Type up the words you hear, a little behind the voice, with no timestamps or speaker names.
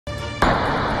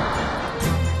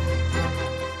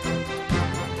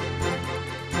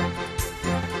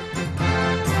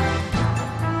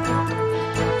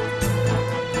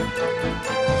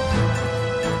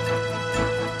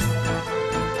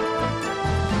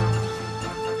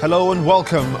Hello and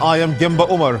welcome. I am Gimba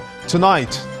Umar.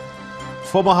 Tonight,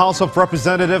 former House of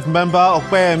Representative member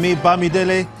Okpeyemi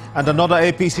Bamidele and another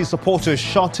APC supporter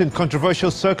shot in controversial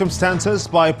circumstances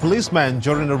by a policeman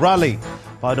during a rally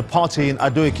by the party in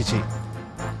Ekiti.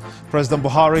 President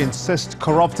Buhari insists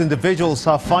corrupt individuals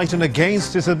are fighting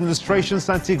against his administration's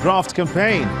anti-graft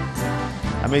campaign.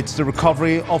 Admits that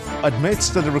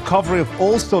the recovery of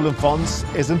all stolen funds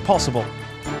is impossible.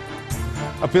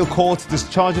 Appeal Court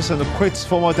discharges and acquits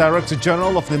former Director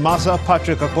General of NIMASA,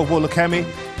 Patrick Akpogbo-Olukemi,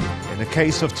 in a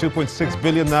case of 2.6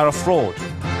 billion naira fraud.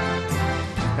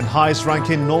 And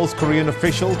highest-ranking North Korean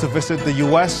official to visit the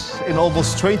US in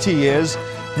almost 20 years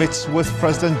meets with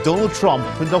President Donald Trump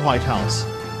in the White House.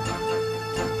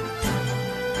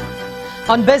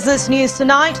 On business news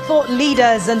tonight, thought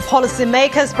leaders and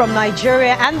policymakers from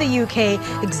Nigeria and the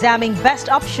UK examine best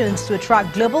options to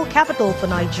attract global capital for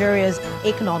Nigeria's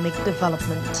economic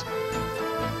development.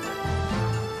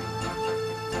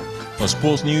 On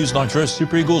sports news, Nigeria's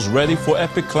Super Eagles ready for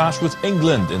epic clash with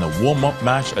England in a warm-up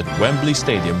match at Wembley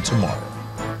Stadium tomorrow.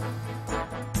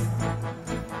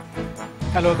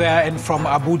 Hello there, and from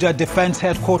Abuja, Defense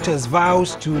Headquarters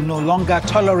vows to no longer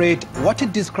tolerate what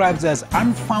it describes as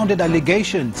unfounded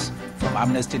allegations from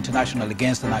Amnesty International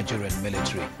against the Nigerian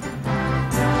military.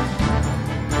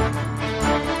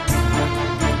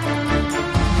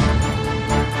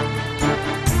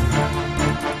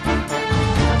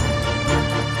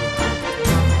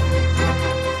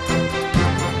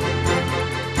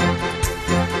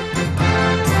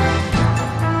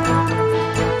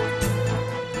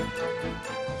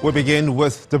 We begin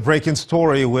with the breaking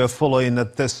story we're following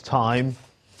at this time,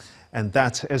 and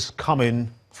that is coming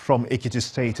from Ekiti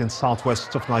State in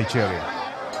southwest of Nigeria.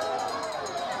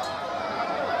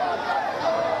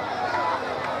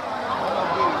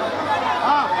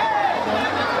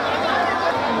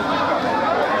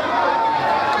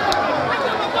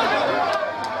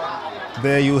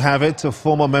 There you have it, a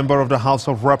former member of the House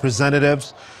of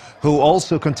Representatives who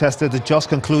also contested the just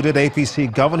concluded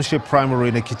APC governorship primary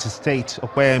in Ekiti State,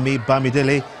 Okpeyemi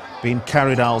Bamidele, being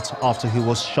carried out after he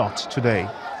was shot today.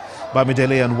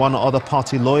 Bamidele and one other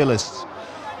party loyalist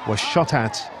were shot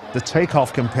at the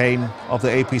takeoff campaign of the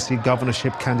APC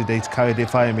governorship candidate Kayode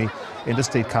Fayemi in the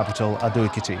state capital,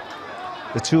 Ado-Ekiti.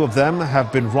 The two of them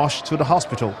have been rushed to the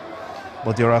hospital,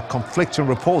 but there are conflicting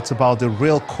reports about the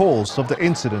real cause of the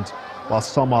incident. While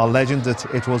some are alleging that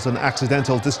it was an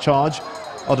accidental discharge,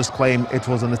 others claim it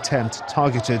was an attempt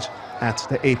targeted at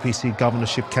the APC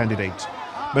governorship candidate.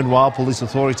 Meanwhile, police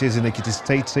authorities in Ekiti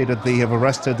State say that they have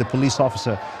arrested the police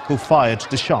officer who fired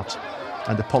the shot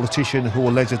and the politician who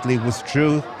allegedly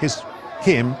withdrew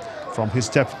him from his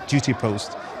duty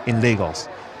post in Lagos.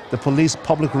 The police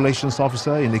public relations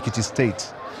officer in Ekiti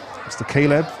State, Mr.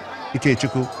 Caleb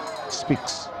Ikechukwu,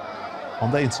 speaks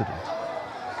on the incident.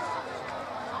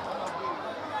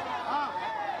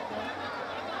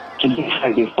 Today,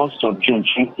 Friday, 1st of June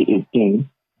 2018,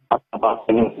 at about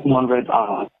 1700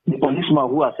 hours, the policeman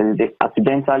who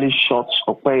accidentally shot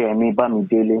Okpeyemi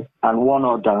Bamidele and one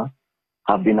other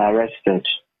have been arrested.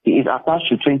 He is attached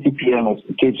to 20 p.m. of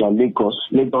Ikeja,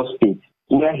 Lagos State,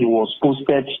 where he was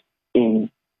posted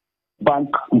in bank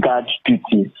guard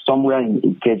duty somewhere in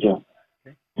Ikeja.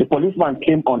 The policeman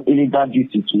came on illegal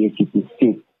duty to Ekiti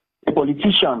State. A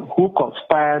politician who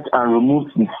conspired and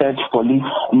removed the said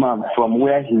policeman from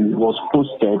where he was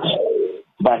posted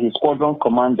by his squadron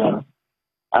commander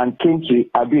and came to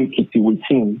Ado-Ekiti with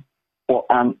him for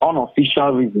an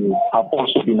unofficial reason have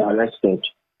also been arrested.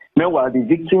 Meanwhile, the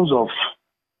victims of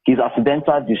his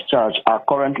accidental discharge are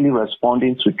currently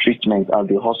responding to treatment at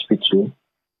the hospital.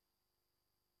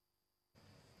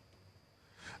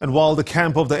 And while the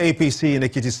camp of the APC in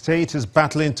Ekiti State is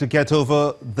battling to get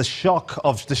over the shock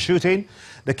of the shooting,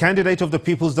 the candidate of the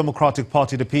People's Democratic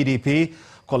Party, the PDP,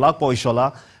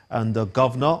 Olushola, and the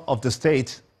governor of the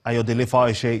state, Ayodele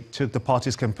Fayose, took the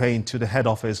party's campaign to the head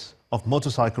office of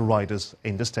motorcycle riders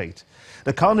in the state.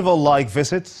 The carnival-like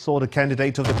visit saw the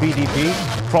candidate of the PDP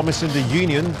promising the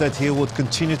union that he would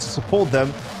continue to support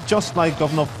them, just like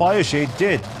Governor Fayose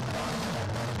did.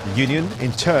 The union,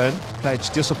 in turn,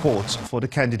 pledged their support for the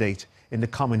candidate in the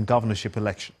coming governorship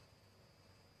election.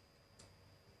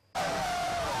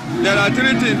 There are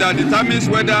three things that determines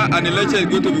whether an election is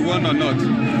going to be won or not.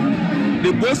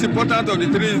 The most important of the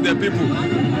three is the people.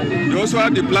 You also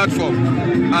have the platform,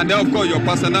 and then, of course, your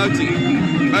personality.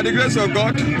 By the grace of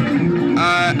God,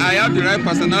 I have the right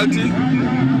personality,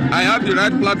 I have the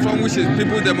right platform, which is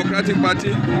People's Democratic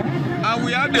Party, and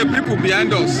we have the people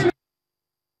behind us.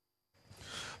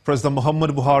 President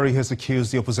Muhammadu Buhari has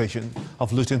accused the opposition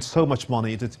of looting so much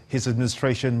money that his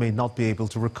administration may not be able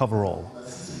to recover all.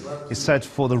 He said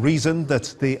for the reason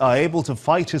that they are able to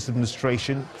fight his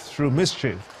administration through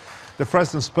mischief. The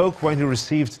president spoke when he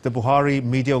received the Buhari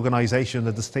Media Organization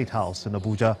at the State House in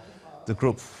Abuja. The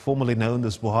group, formerly known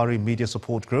as Buhari Media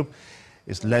Support Group,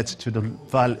 is led to the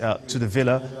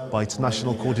villa by its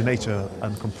national coordinator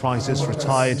and comprises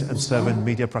retired and serving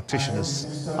media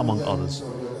practitioners, among others.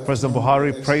 President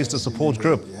Buhari praised the support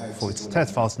group for its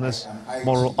steadfastness,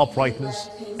 moral uprightness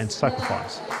and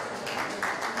sacrifice.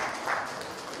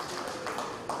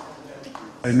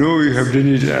 I know you have done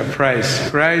it at a price,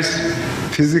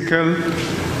 physical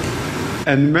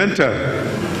and mental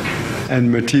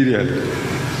and material,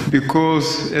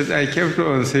 because as I kept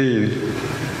on saying,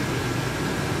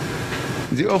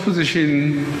 the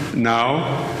opposition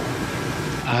now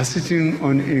are sitting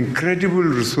on incredible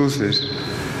resources,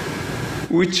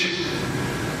 which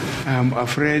I'm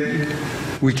afraid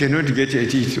we cannot get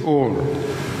at it all.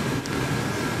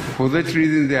 For that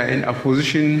reason, they are in a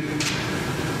position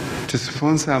to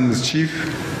sponsor mischief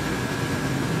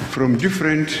from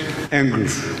different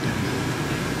angles,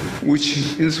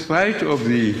 which, in spite of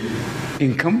the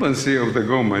incumbency of the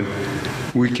government,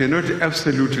 we cannot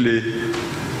absolutely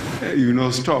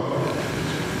stop.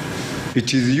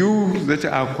 It is you that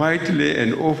are quietly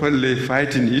and openly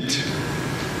fighting it,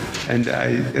 and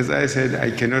as I said,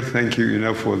 I cannot thank you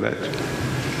enough for that.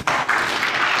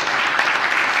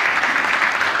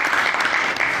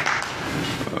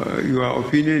 Your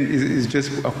opinion is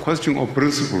just a question of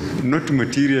principle, not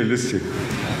materialistic.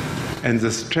 And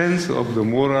the strength of the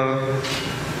moral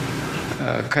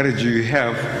courage you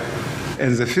have,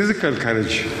 and the physical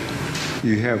courage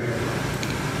you have,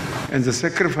 and the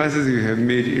sacrifices you have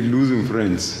made in losing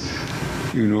friends,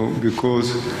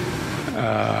 because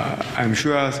I'm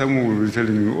sure someone will be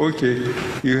telling me, okay,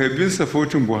 you have been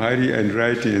supporting Buhari and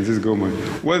writing in this government.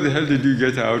 What the hell did you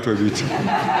get out of it?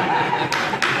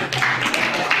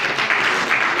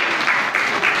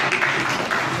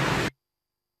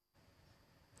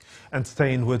 And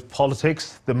staying with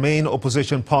politics, the main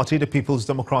opposition party, the People's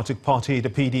Democratic Party, the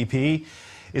PDP,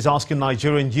 is asking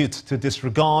Nigerian youth to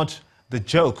disregard the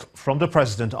joke from the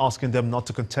president asking them not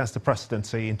to contest the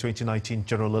presidency in 2019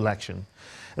 general election.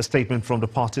 A statement from the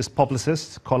party's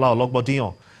publicist, Kola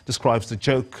Ologbodiyan, describes the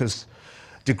joke as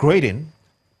degrading,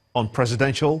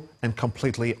 unpresidential and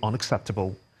completely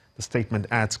unacceptable. The statement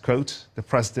adds, quote, the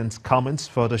president's comments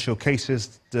further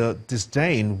showcases the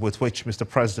disdain with which Mr.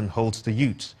 President holds the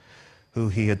youth, who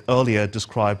he had earlier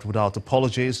described without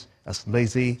apologies as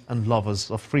lazy and lovers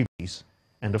of freebies,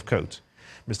 end of quote.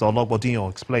 Mr. Ologbodiyan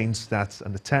explains that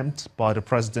an attempt by the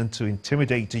president to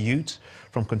intimidate the youth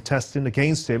from contesting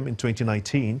against him in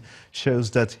 2019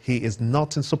 shows that he is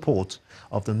not in support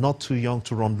of the Not Too Young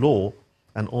to Run law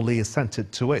and only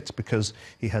assented to it because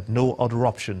he had no other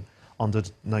option under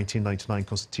the 1999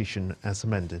 Constitution as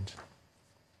amended.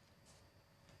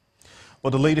 But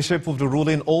the leadership of the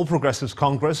ruling All Progressives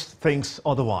Congress thinks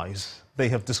otherwise. They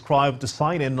have described the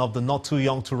signing of the Not Too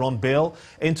Young to Run bill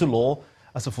into law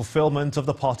as a fulfillment of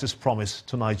the party's promise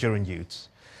to Nigerian youths.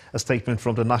 A statement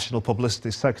from the National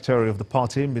Publicity Secretary of the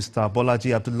party, Mr.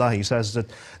 Bolaji Abdullahi, says that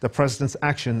the president's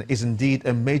action is indeed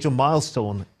a major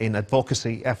milestone in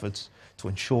advocacy efforts to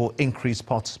ensure increased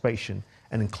participation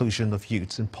and inclusion of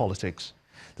youths in politics.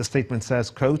 The statement says,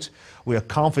 quote, we are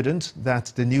confident that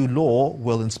the new law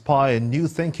will inspire new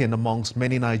thinking amongst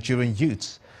many Nigerian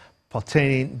youths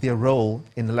pertaining their role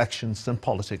in elections and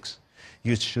politics.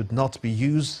 Youth should not be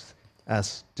used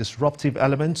as disruptive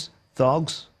elements,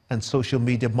 thugs, and social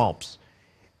media mobs.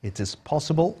 It is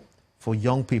possible for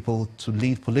young people to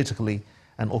lead politically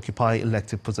and occupy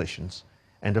elected positions.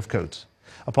 End of quote.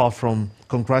 Apart from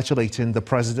congratulating the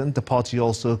president, the party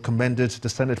also commended the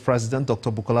Senate President, Dr.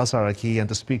 Bukola Saraki, and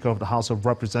the Speaker of the House of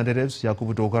Representatives,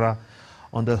 Yakubu Dogara,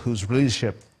 under whose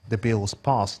leadership the bill was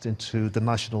passed into the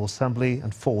National Assembly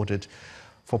and forwarded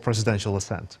for presidential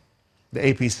assent. The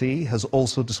APC has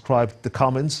also described the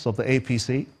comments of the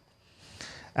APC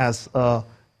as of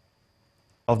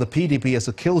the PDP as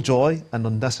a killjoy and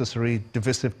unnecessary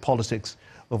divisive politics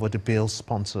over the bill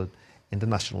sponsored in the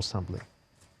National Assembly.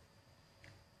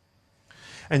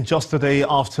 And just a day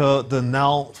after the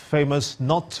now famous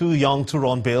Not Too Young to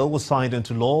Run bill was signed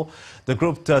into law, the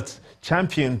group that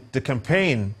championed the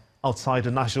campaign outside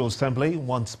the National Assembly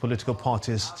wants political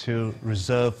parties to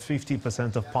reserve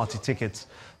 50% of party tickets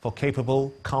for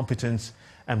capable, competent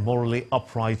and morally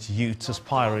upright youths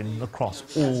aspiring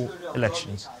across all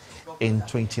elections in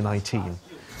 2019.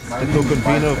 The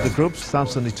co-convener of the group,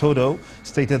 Samson Itodo,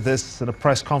 stated this in a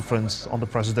press conference on the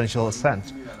presidential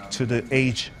assent to the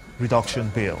age reduction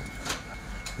bill.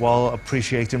 While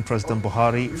appreciating President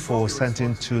Buhari for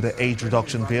assenting to the age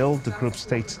reduction bill, the group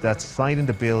states that signing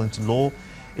the bill into law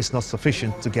is not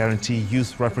sufficient to guarantee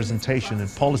youth representation in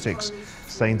politics,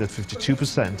 saying that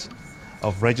 52%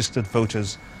 of registered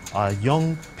voters are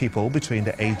young people between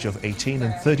the age of 18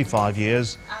 and 35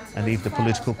 years, and if the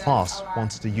political class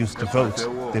wants the youth to vote,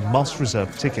 they must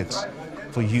reserve tickets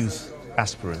for youth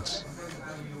aspirants.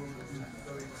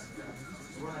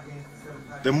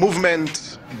 The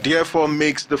movement therefore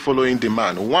makes the following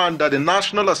demand. One, that the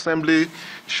National Assembly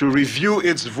should review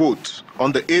its vote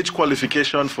on the age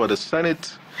qualification for the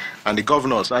Senate and the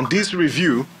governors. And this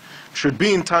review should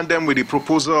be in tandem with the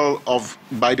proposal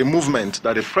by the movement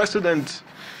that the president,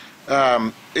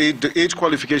 the age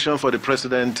qualification for the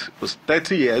president was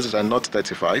 30 years and not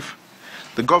 35.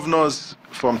 The governors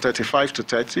from 35 to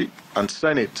 30 and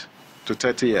Senate to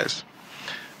 30 years.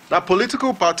 That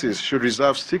political parties should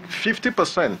reserve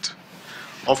 50%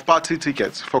 of party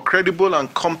tickets for credible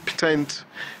and competent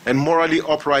and morally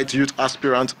upright youth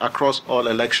aspirants across all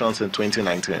elections in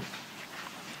 2019.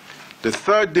 The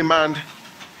third demand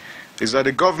is that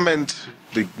the government,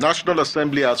 the National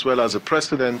Assembly, as well as the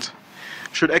President,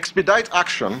 should expedite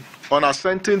action on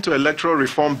assenting to electoral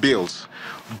reform bills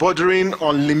bordering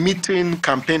on limiting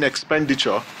campaign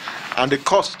expenditure and the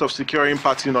cost of securing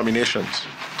party nominations.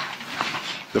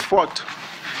 The fourth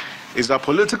is that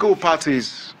political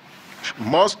parties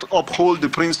must uphold the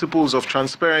principles of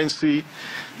transparency,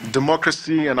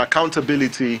 democracy, and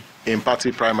accountability in party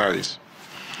primaries.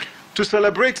 To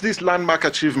celebrate this landmark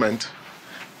achievement,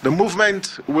 the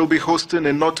movement will be hosting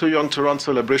a Not Too Young to Run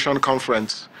celebration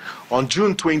conference on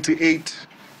June 28,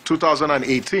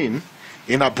 2018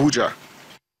 in Abuja.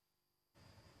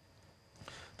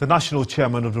 The national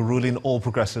chairman of the ruling All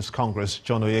Progressives Congress,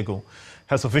 John Oyego,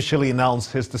 has officially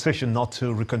announced his decision not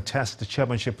to recontest the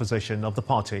chairmanship position of the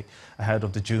party ahead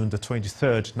of the June the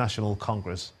 23rd National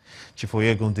Congress. Chief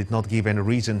Oyego did not give any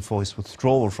reason for his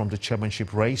withdrawal from the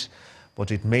chairmanship race,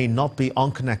 but it may not be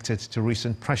unconnected to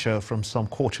recent pressure from some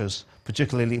quarters,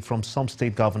 particularly from some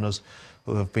state governors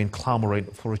who have been clamoring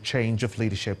for a change of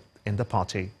leadership in the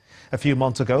party. A few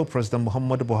months ago, President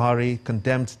Muhammadu Buhari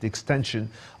condemned the extension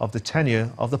of the tenure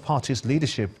of the party's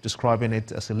leadership, describing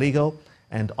it as illegal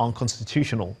and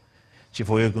unconstitutional. Chief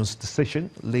Oyegun's decision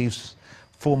leaves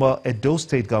former Edo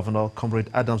State Governor Comrade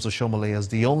Adams Oshomole as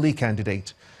the only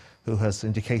candidate who has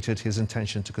indicated his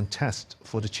intention to contest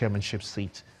for the chairmanship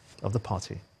seat of the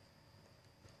party.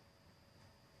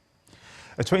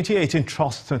 A 2018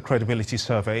 Trust and Credibility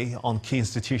Survey on key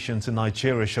institutions in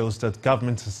Nigeria shows that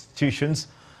government institutions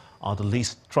are the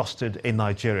least trusted in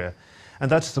Nigeria. And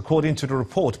that's according to the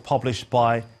report published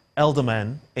by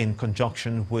Elderman in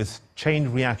conjunction with Chain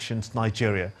Reactions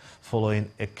Nigeria, following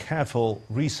a careful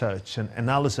research and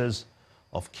analysis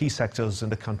of key sectors in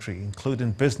the country,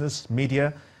 including business,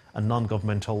 media, and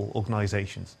non-governmental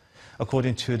organizations.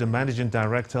 According to the Managing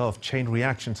Director of Chain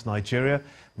Reactions Nigeria,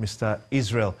 Mr.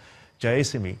 Israel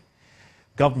Jaesimi,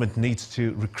 government needs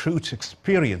to recruit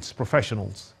experienced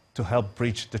professionals to help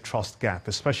bridge the trust gap,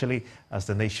 especially as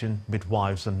the nation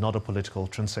midwives another political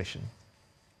transition.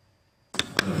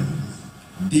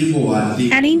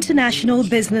 An international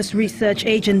business research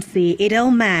agency,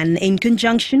 Edelman, in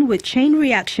conjunction with Chain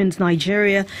Reactions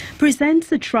Nigeria,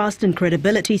 presents a Trust and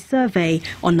Credibility Survey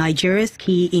on Nigeria's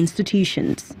key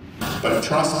institutions. But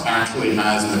trust actually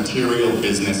has material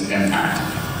business impact.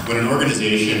 When an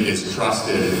organization is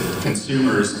trusted,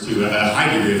 consumers to a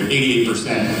high degree of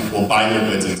 88% will buy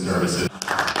their goods and services.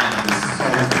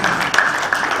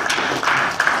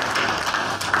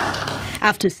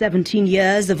 After 17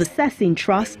 years of assessing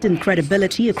trust and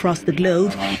credibility across the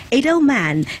globe,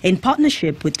 Edelman, in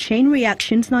partnership with Chain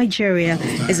Reactions Nigeria,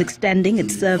 is extending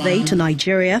its survey to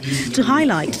Nigeria to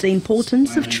highlight the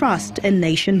importance of trust in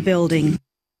nation building.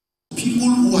 People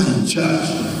who are in charge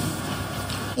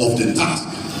of the task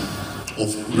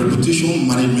of reputation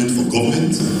management for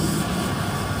government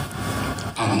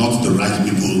are not the right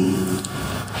people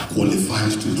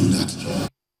qualified to do that job.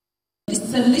 The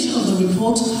dissemination of the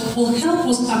report will help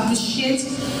us appreciate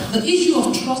the issue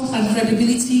of trust and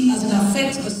credibility as it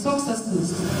affects the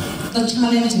successes, the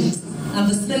challenges, and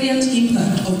the salient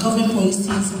impact of government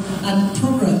policies and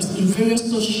programs in various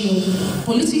social,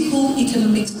 political,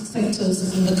 economic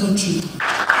sectors in the country.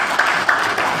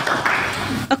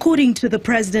 According to the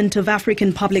president of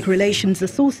African Public Relations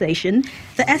Association,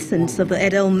 the essence of the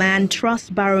Edelman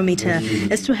Trust Barometer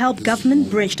is to help government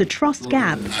bridge the trust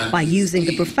gap by using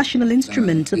the professional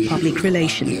instrument of public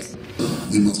relations.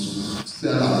 We must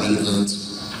sell our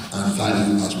relevance and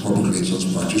value as public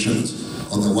relations practitioners.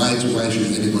 Otherwise, why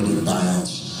should anybody buy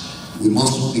us We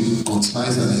must be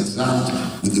concise and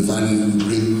exact with the value we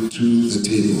bring to the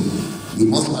table. We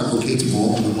must advocate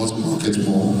more, we must market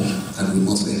more, and we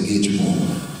must engage more.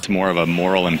 It's more of a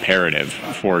moral imperative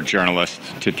for journalists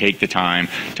to take the time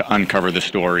to uncover the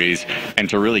stories and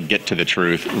to really get to the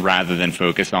truth rather than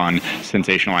focus on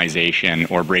sensationalization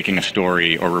or breaking a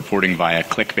story or reporting via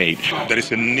clickbait. There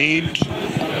is a need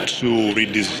to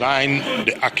redesign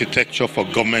the architecture for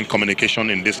government communication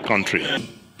in this country.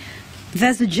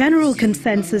 There's a general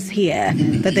consensus here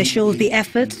that there should be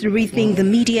efforts to rethink the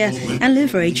media and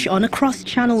leverage on a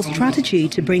cross-channel strategy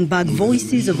to bring back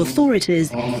voices of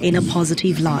authorities in a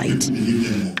positive light.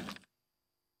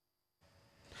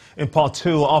 In part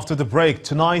two, after the break,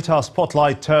 tonight our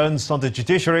spotlight turns on the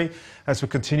judiciary as we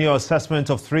continue our assessment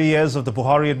of 3 years of the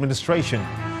Buhari administration.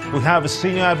 We have a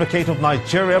senior advocate of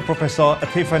Nigeria, Professor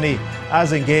Epiphany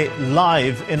Azenge,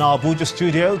 live in our Abuja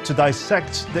studio to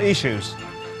dissect the issues.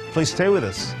 Please stay with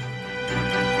us.